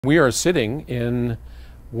We are sitting in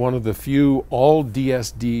one of the few all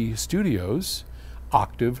DSD studios,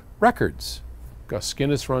 Octave Records. Gus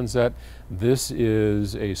Skinnis runs that. This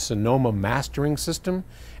is a Sonoma mastering system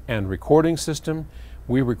and recording system.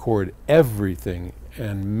 We record everything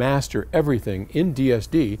and master everything in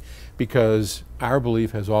DSD because our belief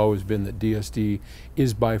has always been that DSD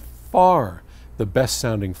is by far the best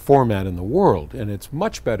sounding format in the world, and it's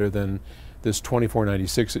much better than this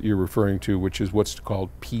 2496 that you're referring to, which is what's called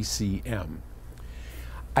PCM.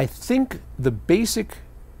 I think the basic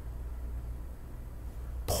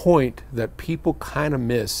point that people kind of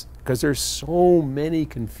miss, because there's so many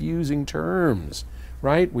confusing terms,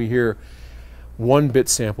 right? We hear 1-bit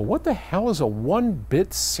sample. What the hell is a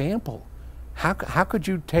 1-bit sample? How could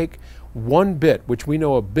you take 1 bit, which we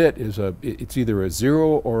know a bit is it's either a 0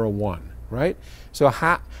 or a 1, right? So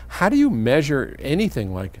how do you measure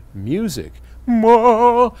anything like music?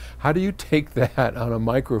 How do you take that on a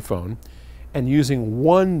microphone and using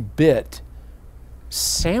 1 bit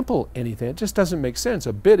sample anything? It just doesn't make sense.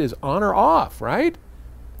 A bit is on or off, right?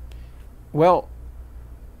 Well,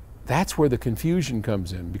 that's where the confusion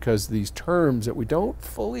comes in, because these terms that we don't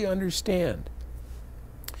fully understand.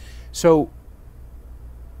 So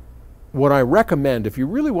what I recommend, if you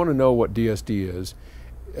really want to know what DSD is,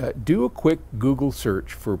 do a quick Google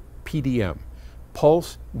search for PDM,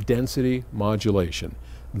 pulse density modulation.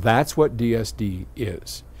 That's what DSD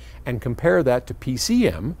is. And compare that to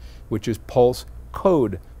PCM, which is pulse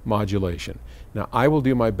code modulation. Now, I will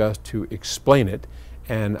do my best to explain it,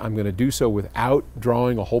 and I'm going to do so without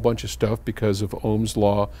drawing a whole bunch of stuff because of Ohm's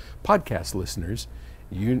law podcast listeners.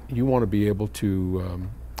 You want to be able to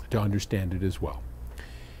understand it as well.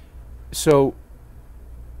 So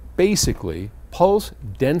basically, pulse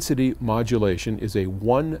density modulation is a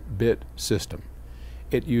 1-bit system.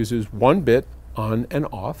 It uses 1 bit on and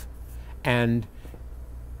off, and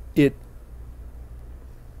it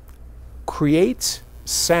creates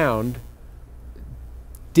sound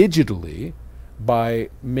digitally by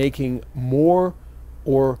making more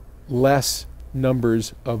or less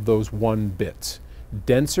numbers of those 1 bits,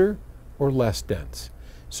 denser or less dense.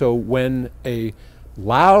 So when a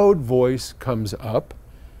loud voice comes up,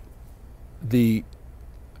 the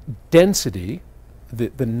density,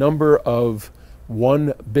 the number of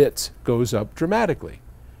 1 bits goes up dramatically.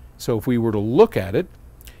 So if we were to look at it,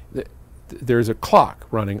 there's a clock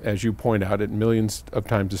running, as you point out, at millions of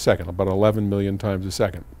times a second, about 11 million times a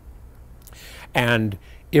second. And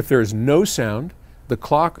if there's no sound, the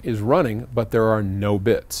clock is running, but there are no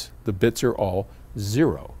bits. The bits are all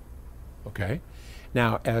 0, okay?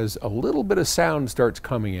 Now, as a little bit of sound starts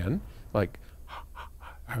coming in, like,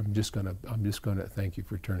 I'm just gonna, thank you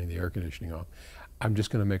for turning the air conditioning off. I'm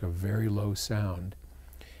just gonna make a very low sound.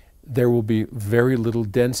 There will be very little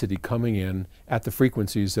density coming in at the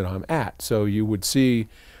frequencies that I'm at. So you would see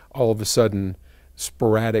all of a sudden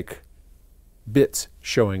sporadic bits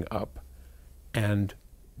showing up. And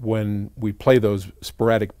when we play those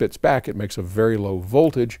sporadic bits back, it makes a very low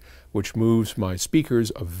voltage, which moves my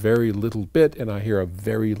speakers a very little bit, and I hear a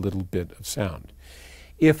very little bit of sound.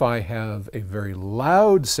 If I have a very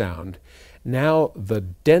loud sound, now the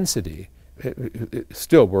density,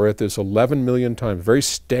 still we're at this 11 million times, very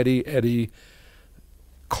steady eddy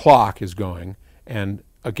clock is going, and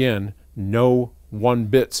again, no 1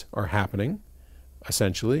 bits are happening,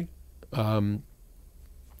 essentially,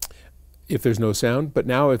 if there's no sound. But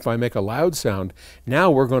now if I make a loud sound,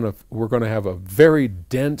 now we're gonna have a very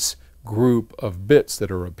dense group of bits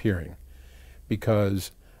that are appearing,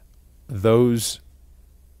 because those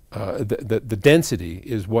the density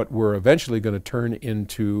is what we're eventually going to turn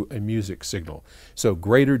into a music signal. So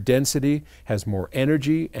greater density has more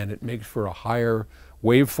energy, and it makes for a higher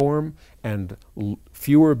waveform, and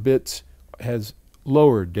fewer bits has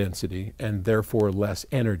lower density and therefore less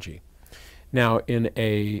energy. Now and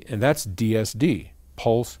that's DSD,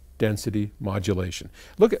 pulse density modulation.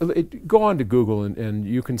 Look, go on to Google and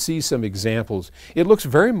you can see some examples. It looks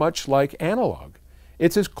very much like analog.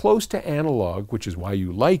 It's as close to analog, which is why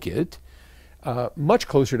you like it, much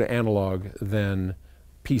closer to analog than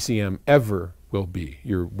PCM ever will be,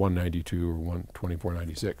 your 192 or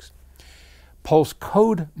 2496. Pulse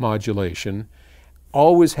code modulation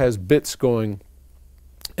always has bits going,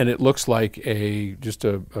 and it looks like just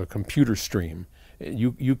a computer stream.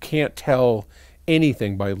 You can't tell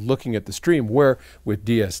anything by looking at the stream, where with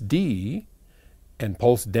DSD and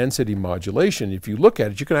pulse density modulation, if you look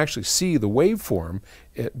at it, you can actually see the waveform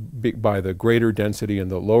by the greater density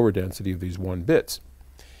and the lower density of these 1 bits.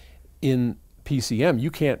 In PCM,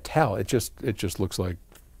 you can't tell. It just looks like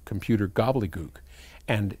computer gobbledygook.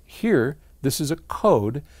 And here, this is a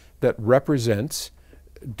code that represents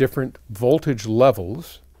different voltage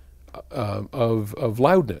levels of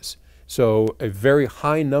loudness. So a very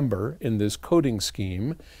high number in this coding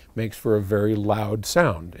scheme makes for a very loud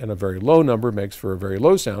sound, and a very low number makes for a very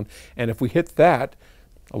low sound. And if we hit that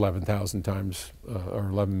 11,000 times or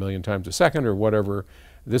 11 million times a second or whatever,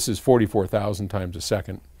 this is 44,000 times a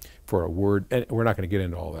second for a word, and we're not going to get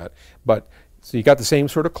into all that. But so you got the same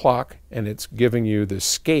sort of clock, and it's giving you the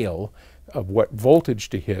scale of what voltage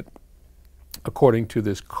to hit according to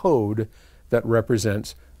this code that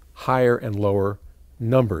represents higher and lower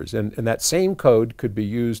numbers. And that same code could be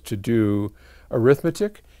used to do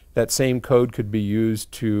arithmetic. That same code could be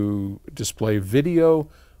used to display video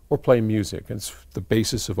or play music. And it's the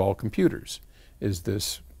basis of all computers, is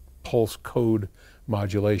this pulse code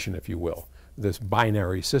modulation, if you will, this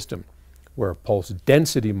binary system, where pulse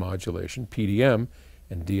density modulation, PDM,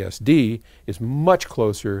 and DSD is much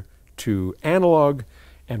closer to analog,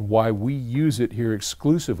 and why we use it here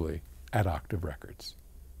exclusively at Octave Records.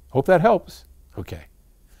 Hope that helps. Okay,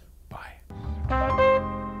 bye.